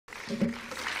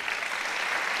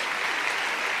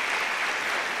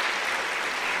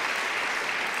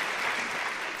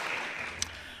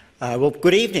Well,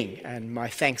 good evening, and my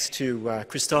thanks to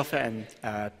Christopher and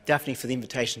Daphne for the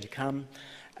invitation to come,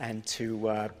 and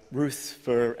to Ruth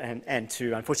and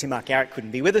to, unfortunately, Mark Garrett couldn't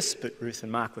be with us, but Ruth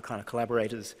and Mark were kind of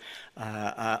collaborators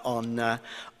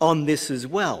on this as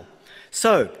well.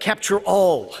 So, capture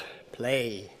all,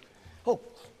 play. Oh,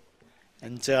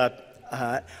 and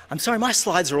I'm sorry, my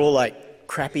slides are all like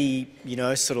crappy, you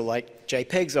know, sort of like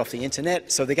JPEGs off the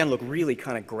internet, so they're going to look really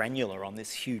kind of granular on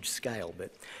this huge scale.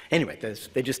 But anyway,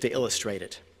 they're just to illustrate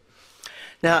it.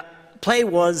 Now, play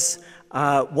was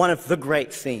one of the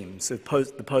great themes of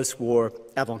the post-war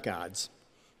avant-gardes.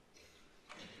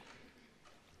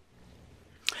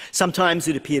 Sometimes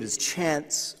it appeared as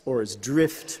chance, or as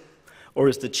drift, or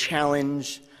as the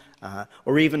challenge,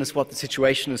 or even as what the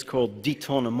situation is called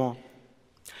détournement.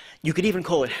 You could even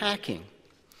call it hacking.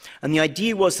 And the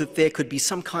idea was that there could be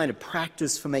some kind of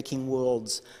practice for making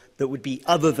worlds that would be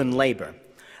other than labor,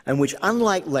 and which,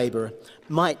 unlike labor,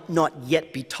 might not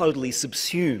yet be totally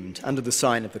subsumed under the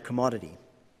sign of the commodity.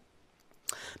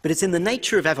 But it's in the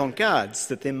nature of avant-gardes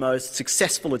that their most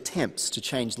successful attempts to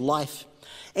change life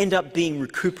end up being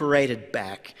recuperated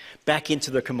back into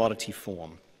the commodity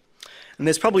form. And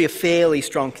there's probably a fairly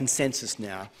strong consensus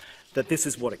now that this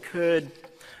is what occurred,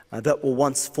 that were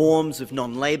once forms of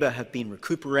non-labor have been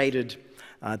recuperated,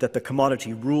 that the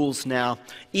commodity rules now,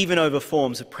 even over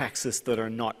forms of praxis that are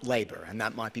not labor, and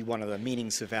that might be one of the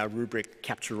meanings of our rubric,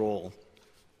 capture all.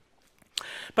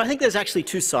 But I think there's actually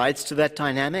two sides to that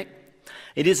dynamic.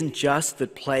 It isn't just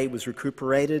that play was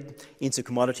recuperated into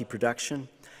commodity production.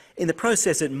 In the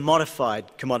process, it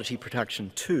modified commodity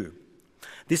production too.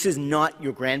 This is not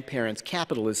your grandparents'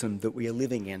 capitalism that we are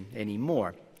living in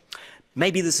anymore.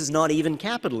 Maybe this is not even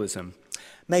capitalism.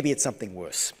 Maybe it's something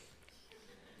worse.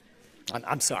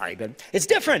 I'm sorry, but it's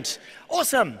different.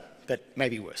 Awesome, but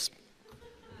maybe worse.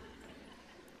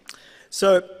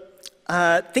 So,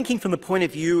 thinking from the point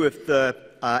of view of the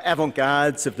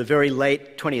avant-gardes of the very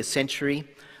late 20th century,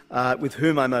 with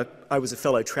whom I was a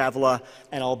fellow traveller,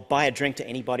 and I'll buy a drink to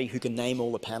anybody who can name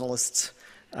all the panellists.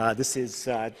 This is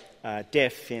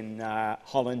Def in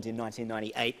Holland in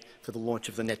 1998 for the launch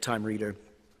of the NetTime Reader.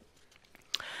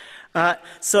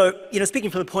 So, you know, speaking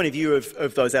from the point of view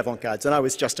of those avant-gardes, and I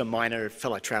was just a minor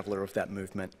fellow traveller of that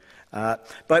movement,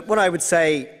 but what I would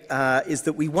say is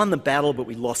that we won the battle, but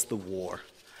we lost the war.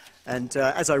 And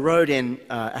as I wrote in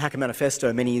a Hacker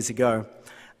Manifesto many years ago,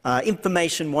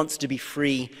 information wants to be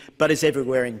free, but is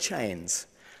everywhere in chains.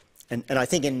 And I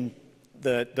think in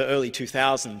the early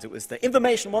 2000s, it was the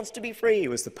information wants to be free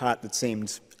was the part that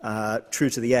seemed true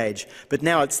to the age. But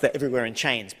now it's the everywhere in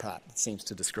chains part that seems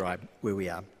to describe where we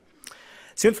are.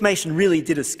 So information really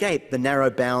did escape the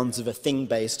narrow bounds of a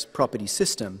thing-based property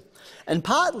system, and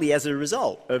partly as a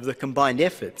result of the combined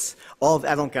efforts of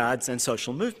avant-gardes and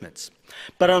social movements,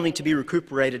 but only to be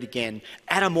recuperated again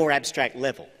at a more abstract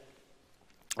level.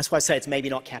 That's why I say it's maybe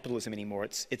not capitalism anymore.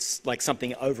 It's like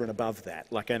something over and above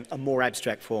that, like a more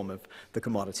abstract form of the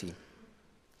commodity.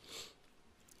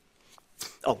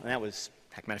 Oh, and that was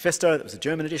Hack Manifesto. That was a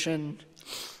German edition.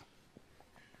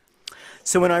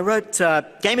 So when I wrote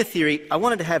Gamer Theory, I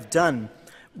wanted to have done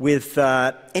with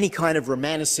any kind of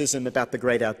romanticism about the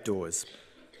great outdoors.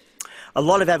 A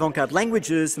lot of avant-garde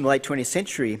languages in the late 20th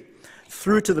century,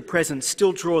 through to the present,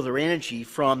 still draw their energy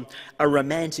from a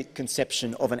romantic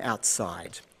conception of an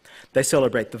outside. They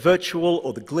celebrate the virtual,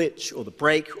 or the glitch, or the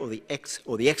break, or the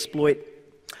exploit.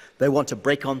 They want to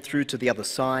break on through to the other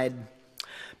side.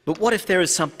 But what if there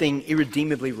is something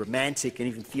irredeemably romantic and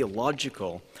even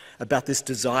theological about this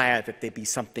desire that there be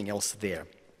something else there?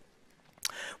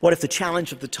 What if the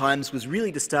challenge of the times was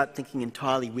really to start thinking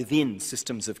entirely within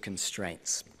systems of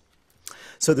constraints?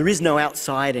 So there is no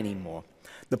outside anymore.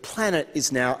 The planet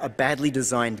is now a badly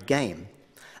designed game,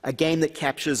 a game that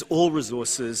captures all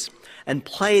resources and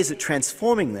plays at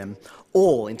transforming them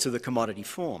all into the commodity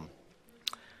form.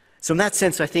 So in that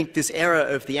sense, I think this era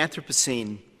of the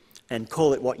Anthropocene, and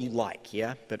call it what you like,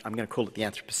 yeah? But I'm going to call it the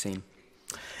Anthropocene.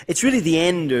 It's really the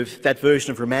end of that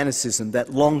version of romanticism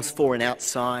that longs for an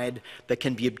outside that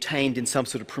can be obtained in some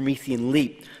sort of Promethean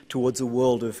leap towards a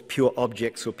world of pure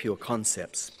objects or pure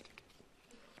concepts.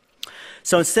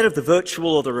 So instead of the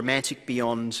virtual or the romantic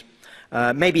beyond,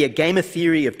 maybe a gamer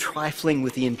theory of trifling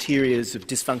with the interiors of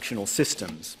dysfunctional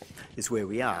systems is where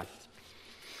we are.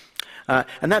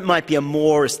 And that might be a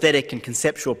more aesthetic and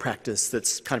conceptual practice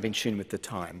that's kind of in tune with the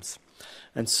times.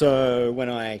 And so when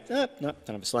I, no, don't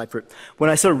have a slide for it. When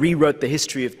I sort of rewrote the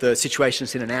history of the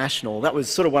Situationist International, that was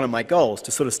sort of one of my goals,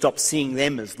 to sort of stop seeing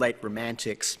them as late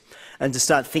romantics and to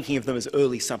start thinking of them as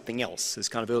early something else, as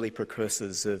kind of early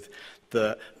precursors of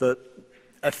the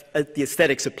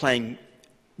aesthetics of playing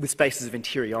with spaces of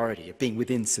interiority, of being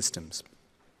within systems.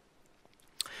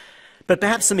 But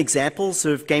perhaps some examples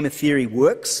of game of theory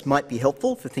works might be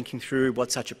helpful for thinking through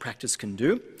what such a practice can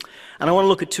do. And I want to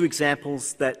look at two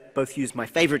examples that both use my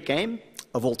favourite game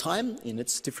of all time in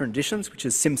its different editions, which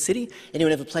is SimCity.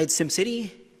 Anyone ever played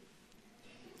SimCity?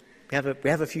 We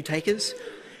have a few takers.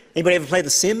 Anybody ever play The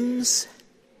Sims?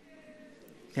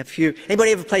 We have a few.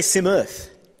 Anybody ever play Sim Earth?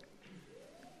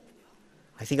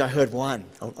 I think I heard one.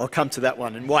 I'll come to that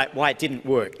one and why it didn't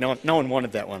work. No one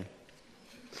wanted that one.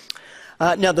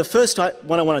 Now, the first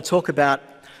one I want to talk about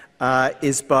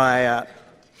is by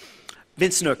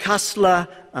Vincent Kastler,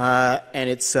 and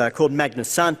it's called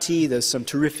Magnasanti. There's some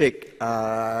terrific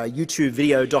YouTube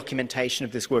video documentation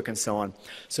of this work and so on.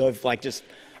 So just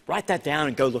write that down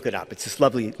and go look it up. It's this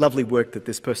lovely, lovely work that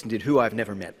this person did, who I've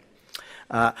never met.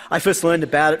 I first learned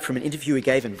about it from an interview he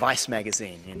gave in Vice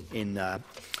magazine in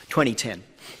 2010.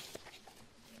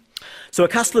 So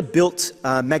Kastler built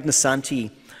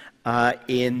Magnasanti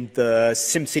in the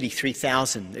SimCity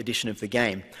 3000 edition of the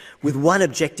game with one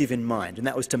objective in mind, and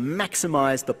that was to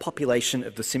maximize the population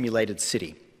of the simulated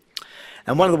city.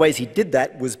 And one of the ways he did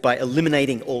that was by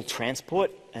eliminating all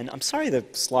transport. And I'm sorry, the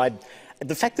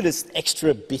fact that it's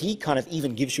extra bitty kind of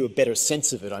even gives you a better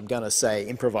sense of it, I'm going to say,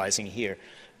 improvising here,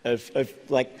 of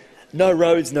like no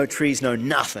roads, no trees, no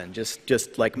nothing,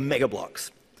 just like mega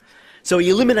blocks. So he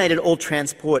eliminated all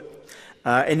transport.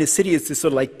 And the city is this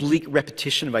sort of like bleak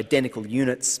repetition of identical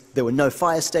units. There were no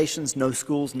fire stations, no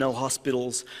schools, no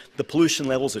hospitals. The pollution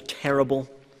levels are terrible.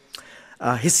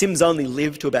 His Sims only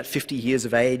lived to about 50 years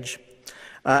of age.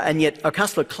 And yet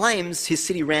Kastler claims his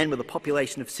city ran with a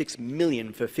population of 6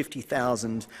 million for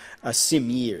 50,000 Sim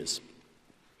years.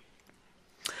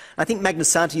 I think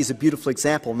Magnasanti is a beautiful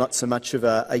example, not so much of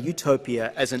a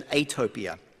utopia as an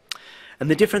atopia. And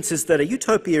the difference is that a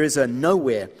utopia is a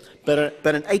nowhere, but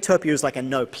an atopia is like a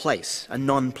no place, a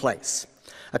non-place,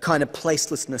 a kind of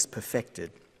placelessness perfected.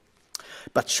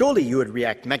 But surely you would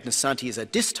react, Magnasanti is a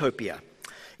dystopia.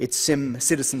 Its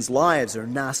citizens' lives are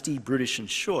nasty, brutish and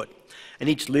short, and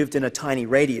each lived in a tiny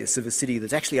radius of a city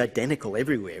that's actually identical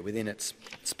everywhere within its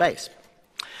space.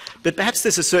 But perhaps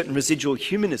there's a certain residual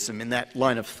humanism in that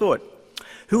line of thought.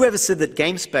 Whoever said that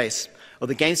game space, or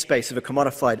the game space of a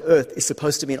commodified Earth, is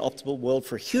supposed to be an optimal world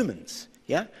for humans,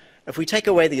 yeah? If we take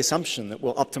away the assumption that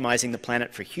we're optimizing the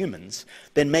planet for humans,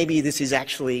 then maybe this is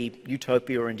actually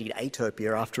utopia or indeed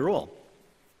atopia after all.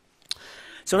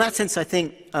 So in that sense, I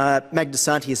think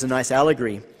Magnasanti is a nice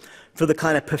allegory for the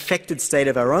kind of perfected state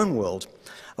of our own world,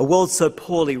 a world so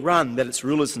poorly run that its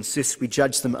rulers insist we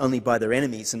judge them only by their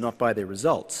enemies and not by their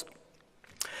results.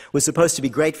 We're supposed to be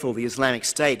grateful the Islamic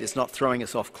State is not throwing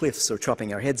us off cliffs or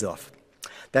chopping our heads off.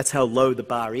 That's how low the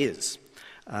bar is,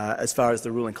 as far as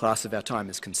the ruling class of our time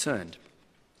is concerned.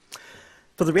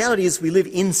 But the reality is we live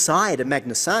inside a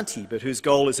Magnasanti, but whose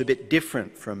goal is a bit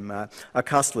different from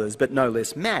Kastler's, but no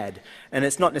less mad. And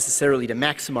it's not necessarily to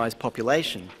maximize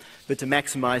population, but to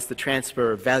maximize the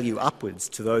transfer of value upwards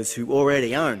to those who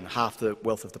already own half the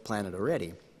wealth of the planet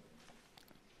already.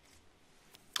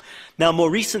 Now, more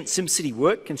recent SimCity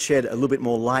work can shed a little bit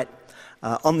more light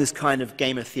on this kind of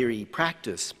gamer theory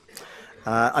practice.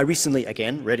 I recently,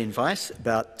 again, read in Vice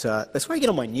about, that's where I get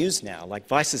all my news now, like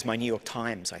Vice is my New York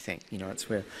Times, I think, it's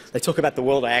where they talk about the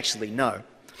world I actually know.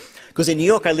 Because in New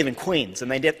York I live in Queens, and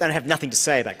they don't have nothing to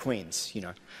say about Queens,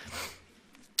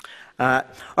 All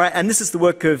right, and this is the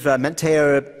work of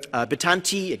Matteo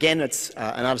Bettanti. Again, it's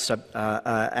an artist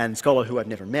and scholar who I've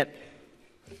never met.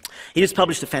 He just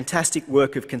published a fantastic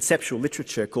work of conceptual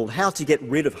literature called How to Get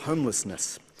Rid of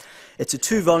Homelessness. It's a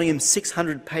 2-volume,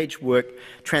 600-page work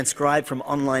transcribed from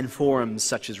online forums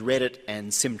such as Reddit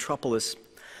and Simtropolis,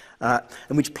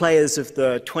 in which players of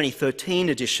the 2013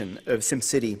 edition of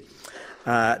SimCity,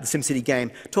 the SimCity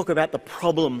game, talk about the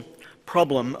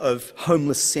problem of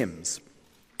homeless Sims.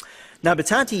 Now,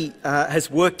 Bettanti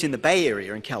has worked in the Bay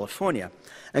Area in California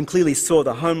and clearly saw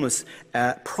the homeless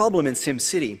problem in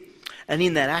SimCity, and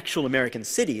in that actual American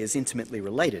city is intimately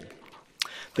related.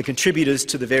 The contributors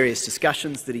to the various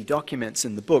discussions that he documents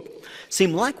in the book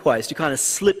seem likewise to kind of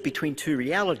slip between two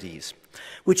realities,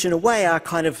 which in a way are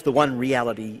kind of the one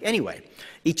reality anyway.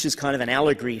 Each is kind of an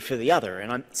allegory for the other,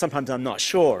 and sometimes I'm not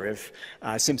sure if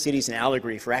SimCity is an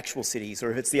allegory for actual cities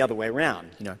or if it's the other way around.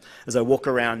 As I walk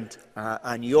around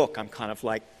New York, I'm kind of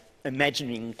like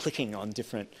imagining clicking on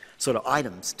different sort of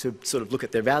items to sort of look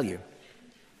at their value.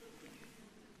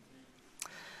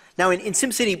 Now, in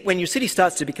SimCity, when your city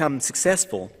starts to become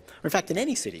successful, or in fact in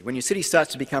any city, when your city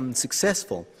starts to become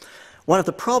successful, One of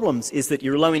the problems is that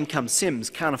your low-income Sims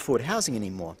can't afford housing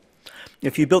anymore.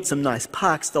 If you built some nice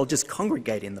parks, they'll just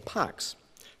congregate in the parks.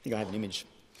 I think I have an image.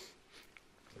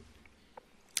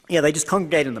 Yeah, they just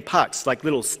congregate in the parks like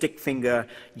little stick finger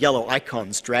yellow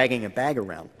icons dragging a bag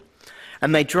around.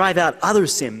 And they drive out other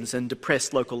Sims and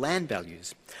depress local land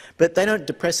values. But they don't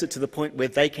depress it to the point where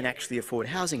they can actually afford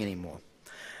housing anymore.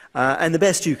 And the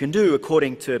best you can do,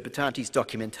 according to Batanti's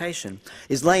documentation,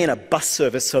 is lay in a bus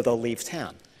service so they'll leave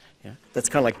town. Yeah? That's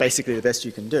kind of like basically the best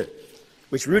you can do,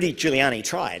 which Rudy Giuliani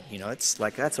tried. You know, it's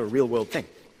like that's a real-world thing.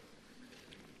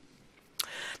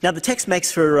 Now, the text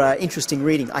makes for interesting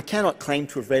reading. I cannot claim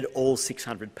to have read all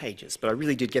 600 pages, but I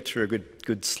really did get through a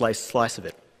good slice of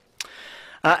it.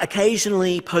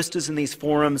 Occasionally, posters in these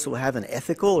forums will have an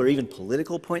ethical or even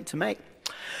political point to make.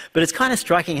 But it's kind of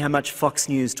striking how much Fox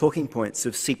News talking points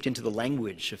have seeped into the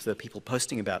language of the people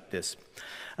posting about this.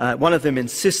 One of them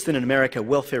insists that in America,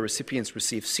 welfare recipients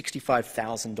receive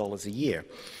 $65,000 a year.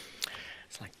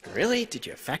 It's like, really? Did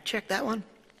you fact-check that one?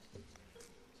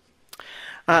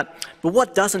 But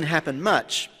what doesn't happen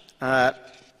much, and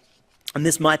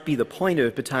this might be the point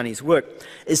of Batanti's work,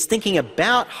 is thinking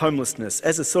about homelessness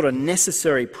as a sort of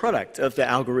necessary product of the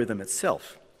algorithm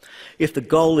itself. If the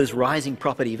goal is rising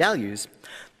property values,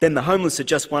 then the homeless are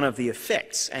just one of the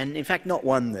effects, and in fact not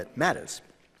one that matters.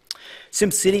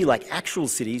 SimCity, like actual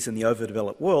cities in the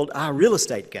overdeveloped world, are real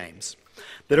estate games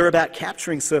that are about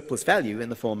capturing surplus value in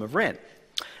the form of rent.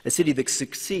 A city that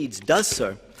succeeds does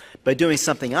so by doing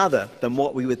something other than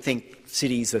what we would think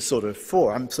cities are sort of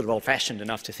for. I'm sort of old-fashioned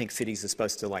enough to think cities are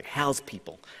supposed to like house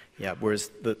people, yeah,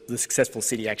 whereas the successful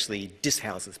city actually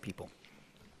dishouses people.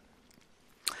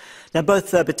 Now,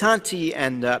 both Batanti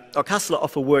and Catlow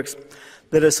offer works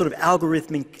that are sort of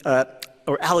algorithmic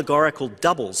or allegorical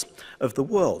doubles of the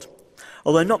world,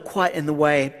 although not quite in the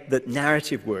way that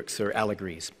narrative works are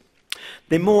allegories.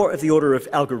 They're more of the order of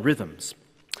algorithms.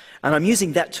 And I'm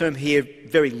using that term here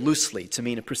very loosely to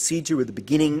mean a procedure with a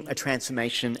beginning, a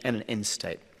transformation, and an end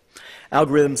state.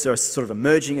 Algorithms are sort of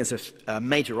emerging as a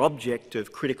major object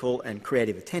of critical and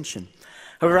creative attention.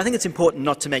 However, I think it's important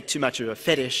not to make too much of a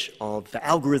fetish of the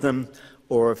algorithm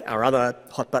or of our other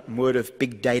hot-button word of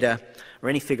big data or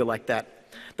any figure like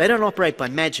that. They don't operate by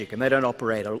magic and they don't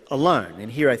operate alone.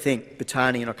 And here I think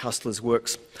Batanti and Catlow's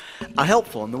works are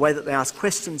helpful in the way that they ask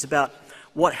questions about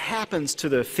what happens to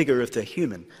the figure of the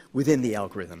human within the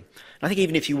algorithm. And I think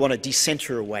even if you want to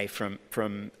decenter away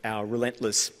from our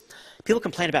relentless... People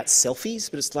complain about selfies,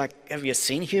 but it's like, have you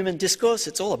seen human discourse?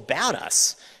 It's all about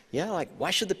us. Yeah, like,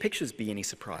 why should the pictures be any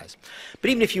surprise? But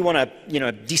even if you want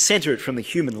to, decenter it from the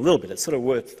human a little bit, it's sort of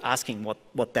worth asking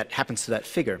what that happens to that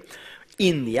figure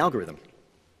in the algorithm.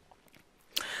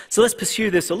 So let's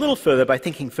pursue this a little further by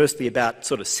thinking firstly about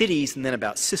sort of cities and then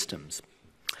about systems.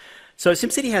 So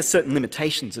SimCity has certain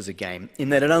limitations as a game in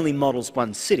that it only models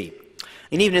one city.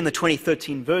 And even in the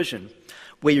 2013 version,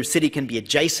 where your city can be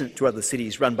adjacent to other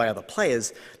cities run by other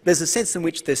players, there's a sense in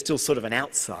which there's still sort of an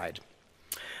outside.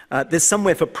 There's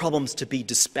somewhere for problems to be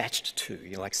dispatched to.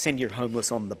 You like send your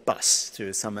homeless on the bus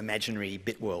to some imaginary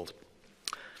bit world.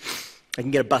 They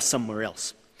can get a bus somewhere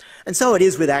else. And so it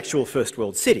is with actual first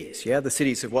world cities, yeah? The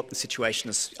cities of what the situation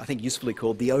is, I think, usefully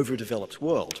called the overdeveloped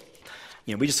world.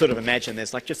 We just sort of imagine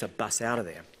there's like just a bus out of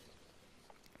there.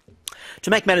 To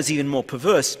make matters even more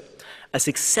perverse, a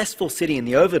successful city in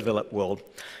the overdeveloped world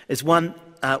is one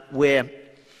where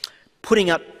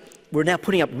we're now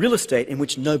putting up real estate in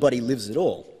which nobody lives at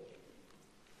all.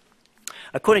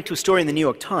 According to a story in the New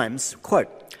York Times, quote,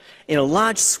 in a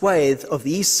large swathe of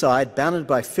the east side bounded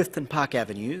by 5th and Park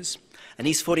Avenues and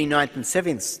East 49th and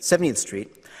 70th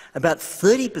Street, about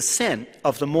 30%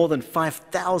 of the more than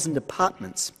 5,000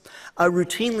 apartments are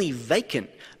routinely vacant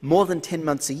more than 10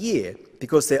 months a year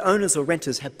because their owners or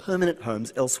renters have permanent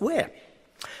homes elsewhere,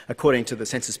 according to the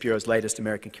Census Bureau's latest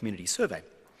American Community Survey.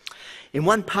 In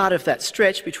one part of that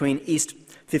stretch between East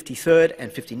 53rd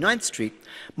and 59th Street,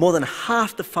 more than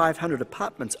half the 500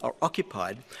 apartments are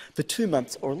occupied for 2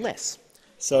 months or less.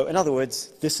 So, in other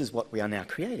words, this is what we are now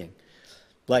creating.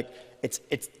 Like,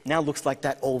 it now looks like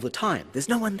that all the time. There's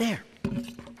no one there.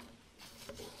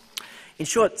 In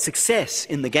short, success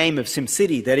in the game of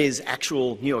SimCity, that is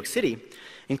actual New York City,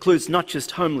 includes not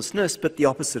just homelessness, but the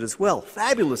opposite as well.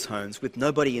 Fabulous homes with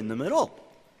nobody in them at all.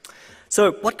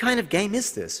 So what kind of game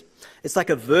is this? It's like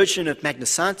a version of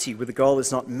Magnasanti where the goal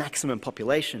is not maximum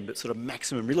population, but sort of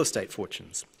maximum real estate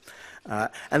fortunes.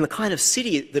 And the kind of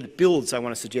city that it builds, I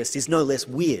want to suggest, is no less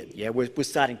weird. Yeah, we're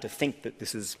starting to think that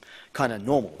this is kind of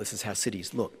normal. This is how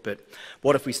cities look. But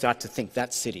what if we start to think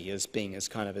that city as being as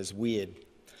kind of as weird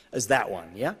as that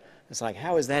one? Yeah, it's like,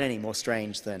 how is that any more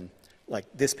strange than like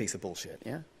this piece of bullshit?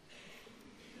 Yeah,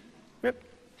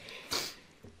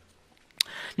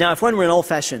 Now, if one were an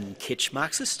old-fashioned kitsch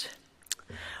Marxist,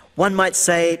 one might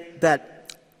say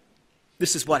that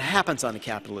this is what happens under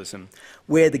capitalism,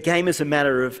 where the game is a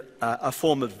matter of a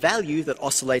form of value that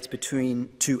oscillates between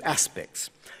two aspects,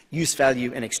 use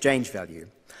value and exchange value,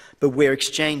 but where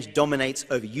exchange dominates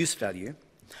over use value,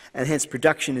 and hence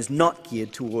production is not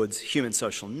geared towards human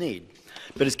social need,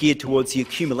 but is geared towards the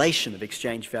accumulation of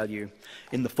exchange value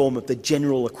in the form of the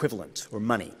general equivalent, or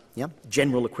money. Yeah,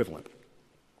 general equivalent.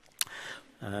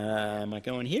 Am I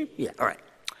going here? Yeah, all right.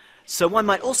 So one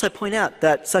might also point out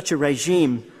that such a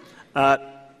regime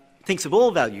thinks of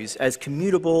all values as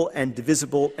commutable and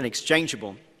divisible and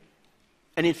exchangeable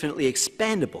and infinitely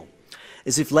expandable,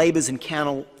 as if labour's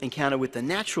encounter with the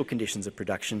natural conditions of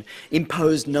production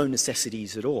imposed no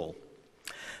necessities at all.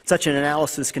 Such an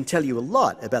analysis can tell you a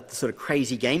lot about the sort of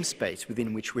crazy game space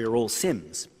within which we are all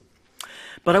Sims.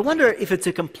 But I wonder if it's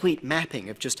a complete mapping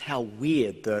of just how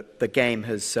weird the game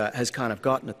has kind of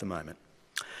gotten at the moment.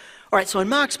 All right, so in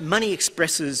Marx, money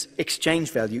expresses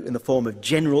exchange value in the form of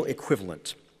general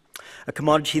equivalent, a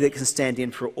commodity that can stand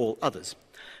in for all others.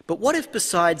 But what if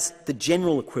besides the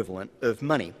general equivalent of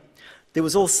money, there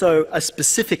was also a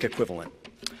specific equivalent,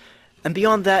 and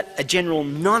beyond that, a general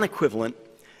non-equivalent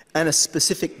and a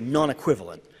specific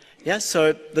non-equivalent? Yeah,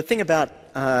 so the thing about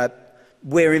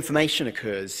where information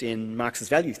occurs in Marx's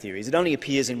value theory is it only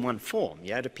appears in one form.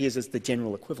 Yeah, it appears as the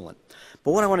general equivalent.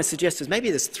 But what I want to suggest is maybe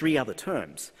there's three other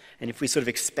terms, and if we sort of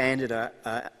expanded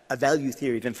a value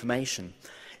theory of information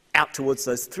out towards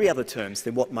those three other terms,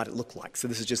 then what might it look like? So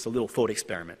this is just a little thought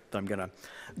experiment that I'm going to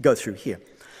go through here.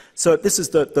 So this is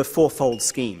the fourfold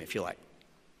scheme, if you like.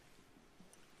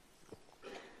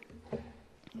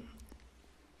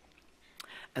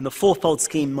 And the fourfold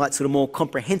scheme might sort of more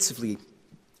comprehensively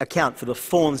account for the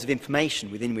forms of information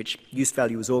within which use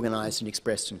value is organised and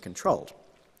expressed and controlled.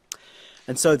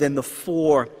 And so then the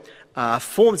four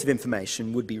forms of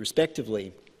information would be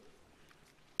respectively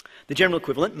the general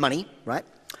equivalent, money, right?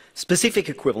 Specific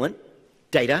equivalent,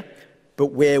 data, but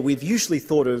where we've usually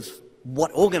thought of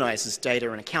what organises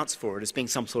data and accounts for it as being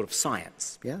some sort of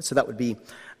science. Yeah? So that would be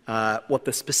what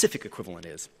the specific equivalent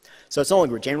is. So it's no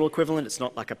longer a general equivalent, it's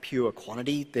not like a pure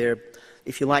quantity. There,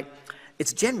 if you like,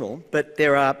 it's general, but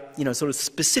there are sort of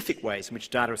specific ways in which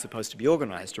data is supposed to be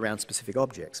organised around specific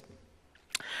objects.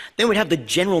 Then we'd have the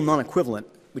general non-equivalent,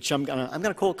 which I'm going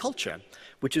to call culture,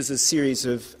 which is a series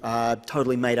of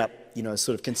totally made up, sort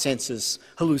of consensus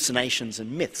hallucinations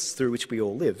and myths through which we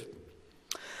all live.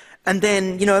 And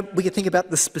then, we could think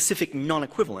about the specific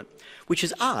non-equivalent, which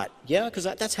is art, yeah? Because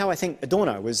that's how I think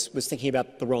Adorno was thinking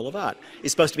about the role of art.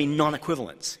 It's supposed to be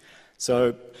non-equivalence.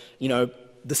 So,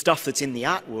 the stuff that's in the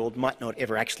art world might not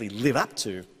ever actually live up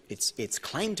to its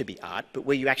claim to be art, but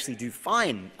where you actually do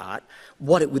find art,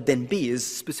 what it would then be is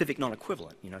specific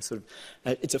non-equivalent.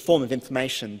 It's a form of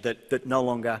information that no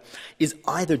longer is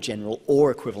either general or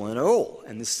equivalent at all,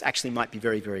 and this actually might be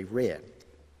very, very rare.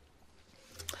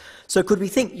 So could we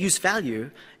think use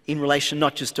value in relation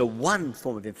not just to one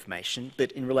form of information,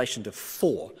 but in relation to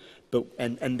four?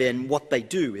 And then what they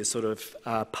do is sort of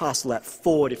parcel out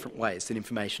four different ways that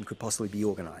information could possibly be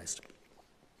organised.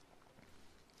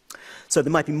 So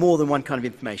there might be more than one kind of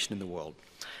information in the world.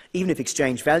 Even if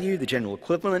exchange value, the general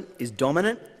equivalent, is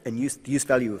dominant and the use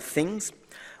value of things,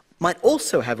 might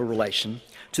also have a relation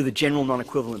to the general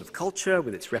non-equivalent of culture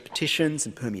with its repetitions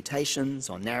and permutations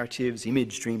on narratives,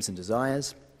 image, dreams and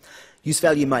desires. Use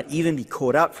value might even be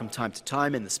caught up from time to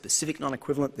time in the specific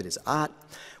non-equivalent that is art,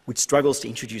 which struggles to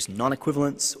introduce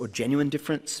non-equivalence or genuine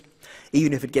difference,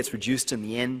 even if it gets reduced in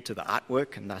the end to the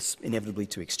artwork and thus inevitably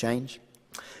to exchange.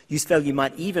 Use value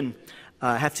might even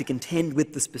have to contend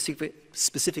with the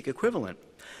specific equivalent,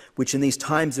 which in these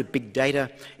times of big data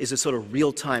is a sort of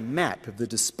real-time map of the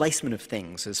displacement of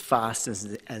things as fast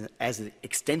and as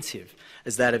extensive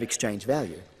as that of exchange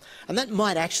value. And that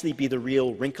might actually be the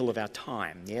real wrinkle of our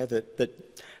time, yeah? That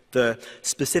the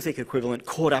specific equivalent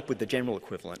caught up with the general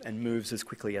equivalent and moves as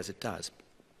quickly as it does.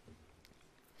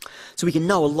 So we can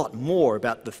know a lot more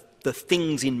about the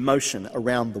things in motion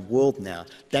around the world now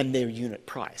than their unit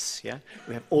price. Yeah?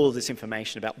 We have all of this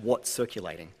information about what's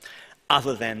circulating,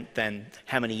 other than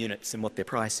how many units and what their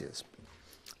price is.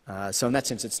 So in that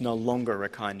sense, it's no longer a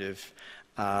kind of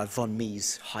von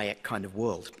Mies, Hayek kind of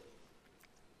world.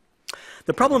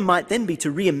 The problem might then be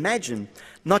to reimagine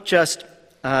not just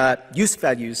use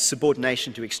value's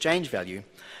subordination to exchange value,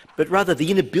 but rather the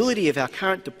inability of our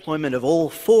current deployment of all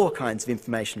four kinds of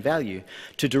information value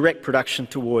to direct production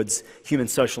towards human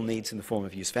social needs in the form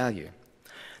of use value.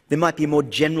 There might be a more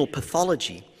general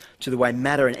pathology to the way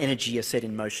matter and energy are set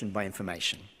in motion by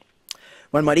information.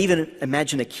 One might even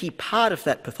imagine a key part of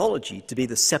that pathology to be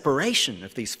the separation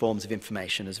of these forms of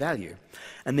information as value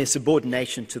and their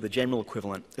subordination to the general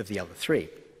equivalent of the other three.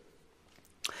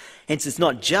 Hence, it's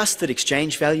not just that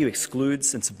exchange value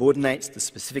excludes and subordinates the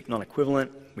specific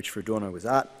non-equivalent, which for Adorno was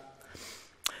art,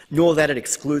 nor that it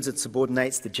excludes and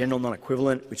subordinates the general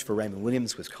non-equivalent, which for Raymond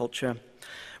Williams was culture.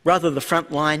 Rather, the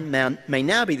front line may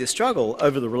now be the struggle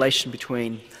over the relation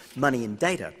between money and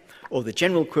data, or the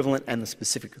general equivalent and the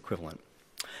specific equivalent.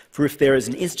 For if there is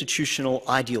an institutional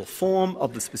ideal form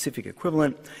of the specific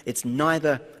equivalent, it's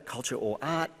neither culture or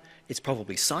art, it's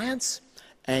probably science.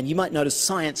 And you might notice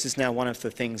science is now one of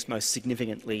the things most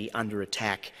significantly under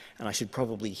attack, and I should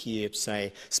probably here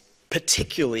say,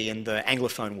 particularly in the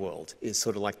Anglophone world, is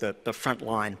sort of like the front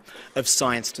line of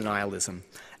science denialism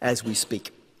as we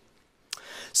speak.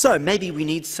 So maybe we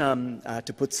need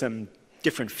to put some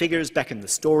different figures back in the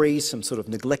story, some sort of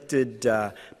neglected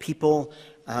people.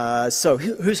 So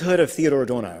who's heard of Theodor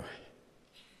Adorno?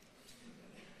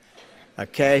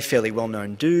 Okay, fairly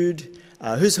well-known dude.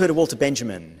 Who's heard of Walter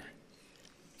Benjamin?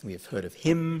 We have heard of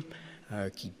him.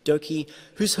 Okie dokie.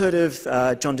 Who's heard of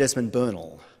John Desmond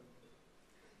Bernal?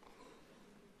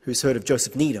 Who's heard of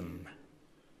Joseph Needham?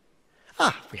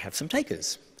 We have some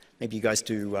takers. Maybe you guys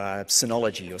do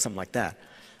sinology or something like that.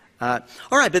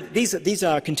 All right, but these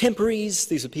are contemporaries.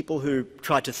 These are people who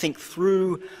tried to think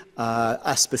through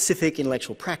a specific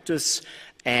intellectual practice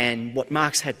and what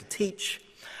Marx had to teach.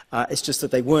 It's just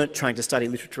that they weren't trying to study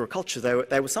literature or culture.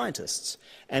 They were scientists.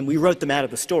 And we wrote them out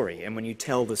of the story. And when you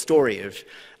tell the story of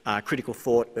critical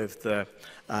thought of the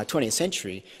 20th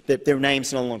century, their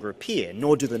names no longer appear,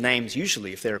 nor do the names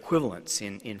usually if they're equivalents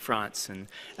in France and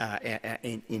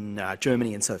in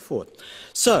Germany and so forth.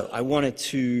 So I wanted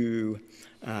to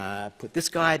put this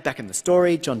guy back in the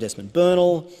story, John Desmond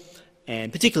Bernal,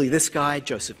 and particularly this guy,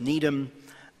 Joseph Needham,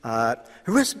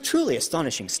 who wrote some truly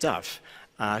astonishing stuff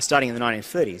starting in the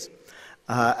 1930s.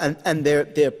 And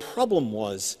their problem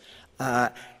was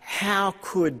how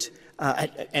could,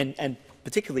 and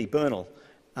particularly Bernal,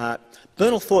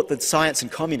 Bernal thought that science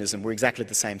and communism were exactly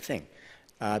the same thing.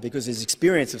 Because his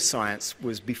experience of science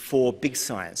was before big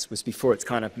science, was before its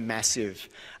kind of massive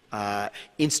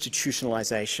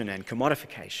institutionalization and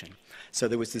commodification. So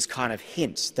there was this kind of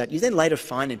hint that you then later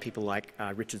find in people like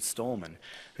Richard Stallman,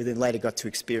 who then later got to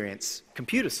experience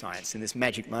computer science in this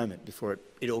magic moment before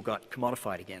it all got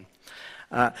commodified again.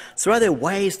 So are there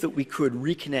ways that we could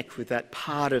reconnect with that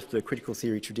part of the critical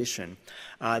theory tradition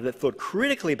that thought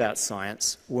critically about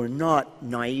science, were not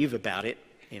naive about it,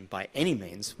 and by any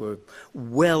means were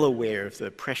well aware of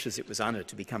the pressures it was under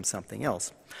to become something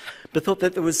else, but thought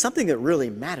that there was something that really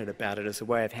mattered about it as a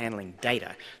way of handling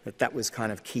data, that was kind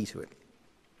of key to it.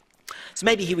 So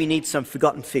maybe here we need some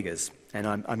forgotten figures, and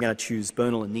I'm going to choose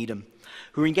Bernal and Needham,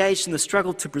 who were engaged in the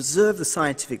struggle to preserve the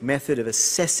scientific method of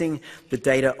assessing the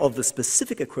data of the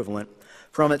specific equivalent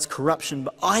from its corruption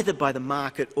either by the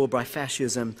market or by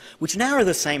fascism, which now are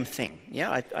the same thing.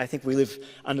 Yeah, I think we live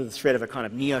under the threat of a kind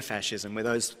of neo-fascism where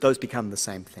those become the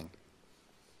same thing.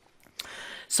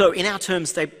 So in our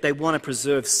terms, they want to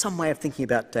preserve some way of thinking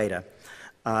about data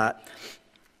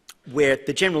where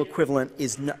the general equivalent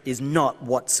is not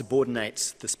what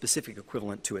subordinates the specific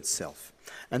equivalent to itself.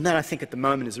 And that, I think, at the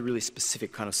moment is a really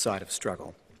specific kind of side of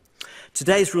struggle.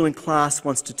 Today's ruling class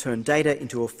wants to turn data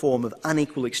into a form of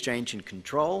unequal exchange and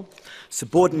control,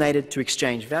 subordinated to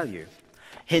exchange value.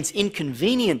 Hence,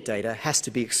 inconvenient data has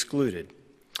to be excluded.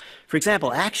 For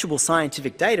example, actual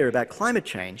scientific data about climate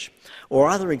change, or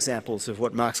other examples of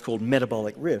what Marx called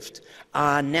metabolic rift,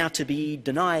 are now to be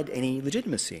denied any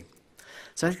legitimacy.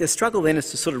 So I think the struggle then is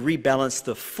to sort of rebalance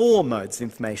the four modes of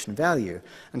information value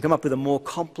and come up with a more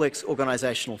complex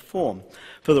organisational form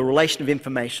for the relation of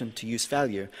information to use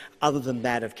value other than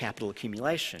that of capital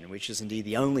accumulation, which is indeed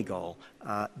the only goal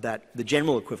that the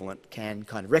general equivalent can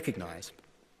kind of recognise.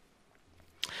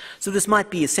 So this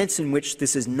might be a sense in which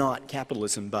this is not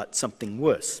capitalism but something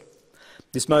worse.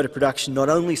 This mode of production not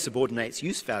only subordinates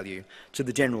use value to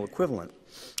the general equivalent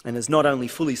and has not only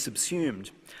fully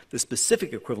subsumed the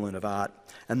specific equivalent of art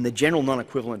and the general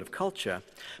non-equivalent of culture,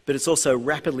 but it's also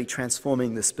rapidly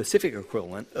transforming the specific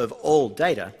equivalent of all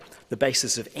data, the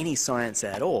basis of any science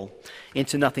at all,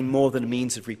 into nothing more than a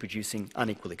means of reproducing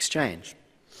unequal exchange.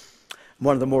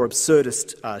 One of the more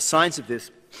absurdist signs of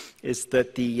this is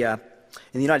that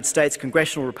in the United States,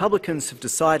 congressional Republicans have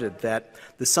decided that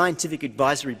the Scientific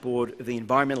Advisory Board of the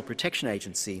Environmental Protection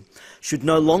Agency should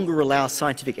no longer allow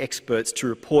scientific experts to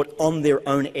report on their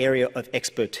own area of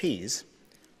expertise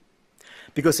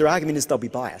because their argument is they'll be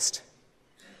biased.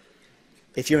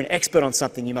 If you're an expert on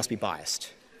something, you must be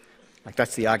biased. Like,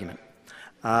 that's the argument.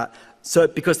 So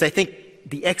because they think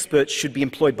the experts should be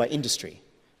employed by industry,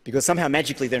 because somehow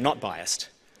magically they're not biased.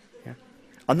 Yeah?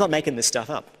 I'm not making this stuff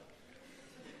up.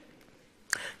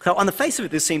 So on the face of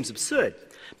it, this seems absurd,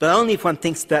 but only if one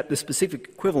thinks that the specific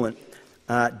equivalent,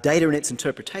 data and its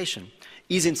interpretation,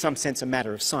 is in some sense a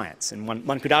matter of science. And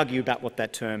one could argue about what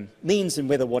that term means and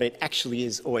whether what it actually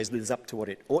is always lives up to what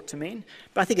it ought to mean.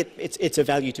 But I think it's a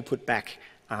value to put back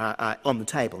on the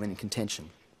table in contention.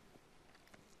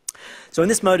 So in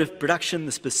this mode of production,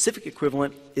 the specific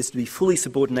equivalent is to be fully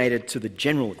subordinated to the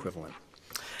general equivalent.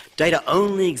 Data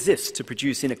only exists to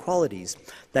produce inequalities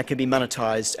that can be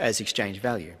monetized as exchange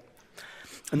value.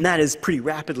 And that is pretty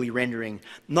rapidly rendering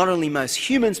not only most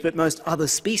humans, but most other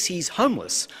species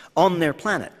homeless on their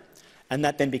planet. And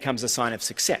that then becomes a sign of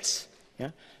success.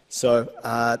 Yeah? So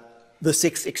the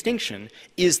sixth extinction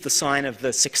is the sign of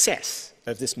the success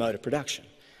of this mode of production,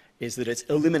 is that it's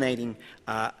eliminating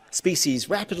species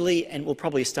rapidly and will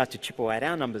probably start to chip away at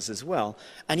our numbers as well,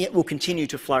 and yet will continue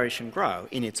to flourish and grow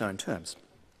in its own terms.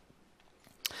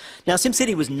 Now,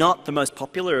 SimCity was not the most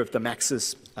popular of the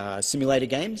Maxis simulator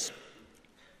games.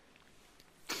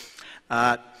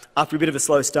 After a bit of a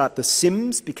slow start, The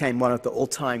Sims became one of the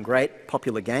all-time great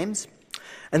popular games,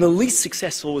 and the least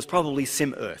successful was probably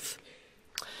Sim Earth.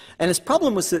 And its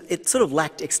problem was that it sort of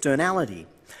lacked externality.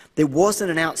 There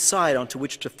wasn't an outside onto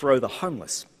which to throw the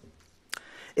homeless.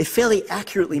 It fairly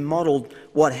accurately modelled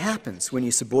what happens when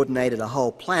you subordinated a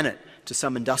whole planet to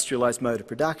some industrialised mode of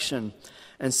production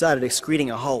and started excreting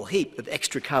a whole heap of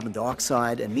extra carbon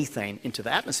dioxide and methane into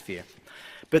the atmosphere.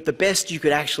 But the best you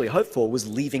could actually hope for was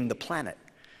leaving the planet.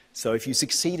 So if you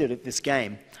succeeded at this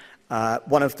game,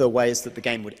 one of the ways that the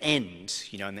game would end,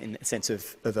 you know, in the sense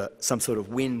of some sort of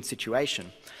win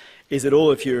situation, is that all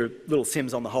of your little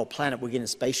Sims on the whole planet would get in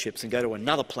spaceships and go to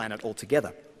another planet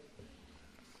altogether.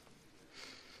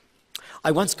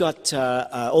 I once got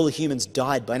all the humans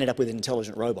died, but ended up with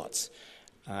intelligent robots,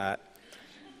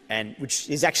 and which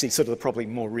is actually sort of the probably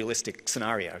more realistic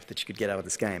scenario that you could get out of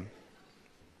this game.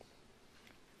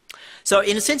 So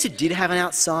in a sense, it did have an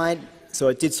outside, so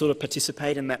it did sort of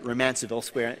participate in that romance of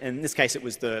elsewhere. In this case, it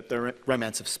was the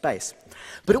romance of space.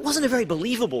 But it wasn't a very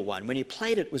believable one. When you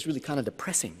played it, it was really kind of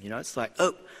depressing. You know, it's like,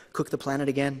 oh, cook the planet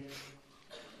again.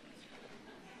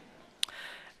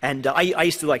 And I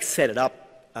used to like set it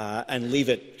up and leave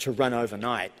it to run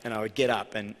overnight, and I would get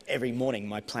up, and every morning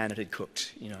my planet had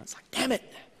cooked. You know, it's like, damn it.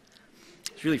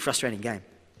 It's a really frustrating game.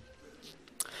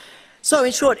 So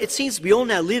in short, it seems we all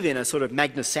now live in a sort of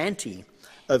Magna Santi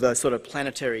of a sort of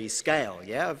planetary scale,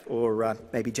 yeah, or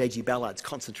maybe J.G. Ballard's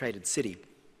concentrated city,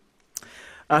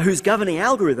 whose governing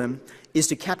algorithm is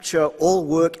to capture all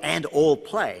work and all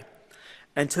play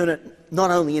and turn it not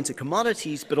only into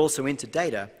commodities but also into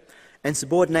data and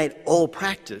subordinate all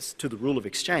practice to the rule of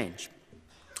exchange.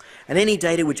 And any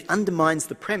data which undermines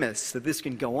the premise that this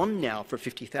can go on now for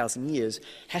 50,000 years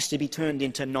has to be turned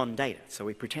into non-data. So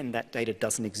we pretend that data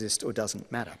doesn't exist or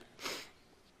doesn't matter.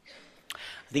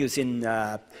 I think it was in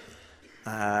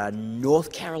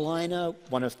North Carolina,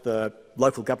 one of the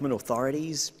local government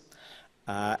authorities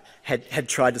had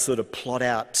tried to sort of plot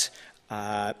out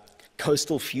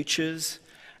coastal futures,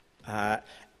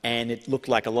 and it looked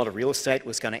like a lot of real estate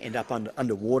was going to end up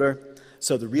underwater.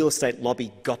 So the real estate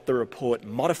lobby got the report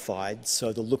modified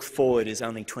so the look forward is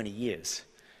only 20 years.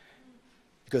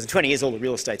 Because in 20 years all the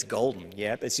real estate's golden,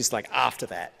 yeah? It's just like after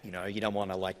that, you know, you don't want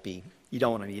to be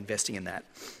investing in that.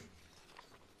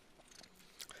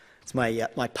 It's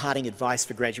my parting advice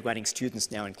for graduating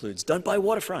students now includes, don't buy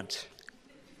waterfront.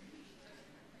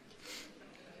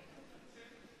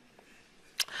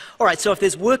 All right, so if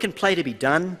there's work and play to be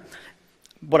done,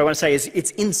 what I want to say is it's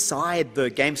inside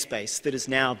the game space that is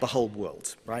now the whole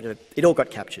world, right? It all got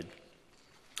captured.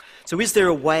 So is there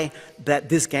a way that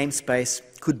this game space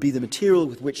could be the material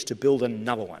with which to build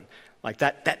another one? Like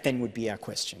that then would be our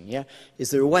question, yeah?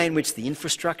 Is there a way in which the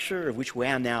infrastructure, of which we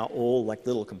are now all like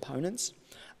little components,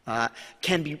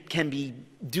 can be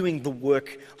doing the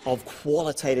work of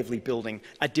qualitatively building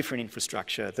a different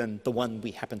infrastructure than the one we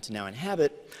happen to now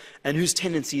inhabit, and whose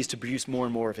tendency is to produce more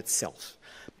and more of itself?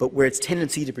 But where its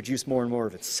tendency to produce more and more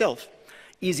of itself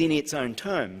is in its own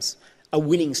terms a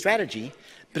winning strategy,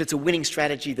 but it's a winning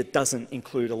strategy that doesn't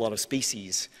include a lot of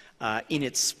species in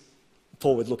its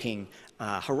forward-looking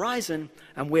horizon,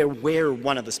 and where we're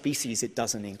one of the species it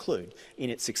doesn't include in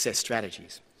its success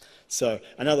strategies. So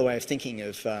another way of thinking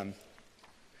of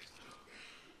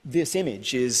this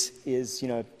image is you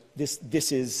know,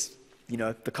 this is, you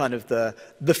know, the kind of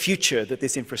the future that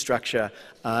this infrastructure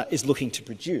is looking to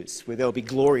produce, where there'll be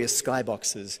glorious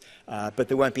skyboxes, but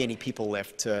there won't be any people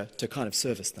left to kind of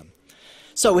service them.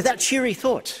 So with that cheery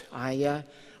thought, I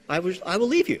will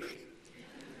leave you.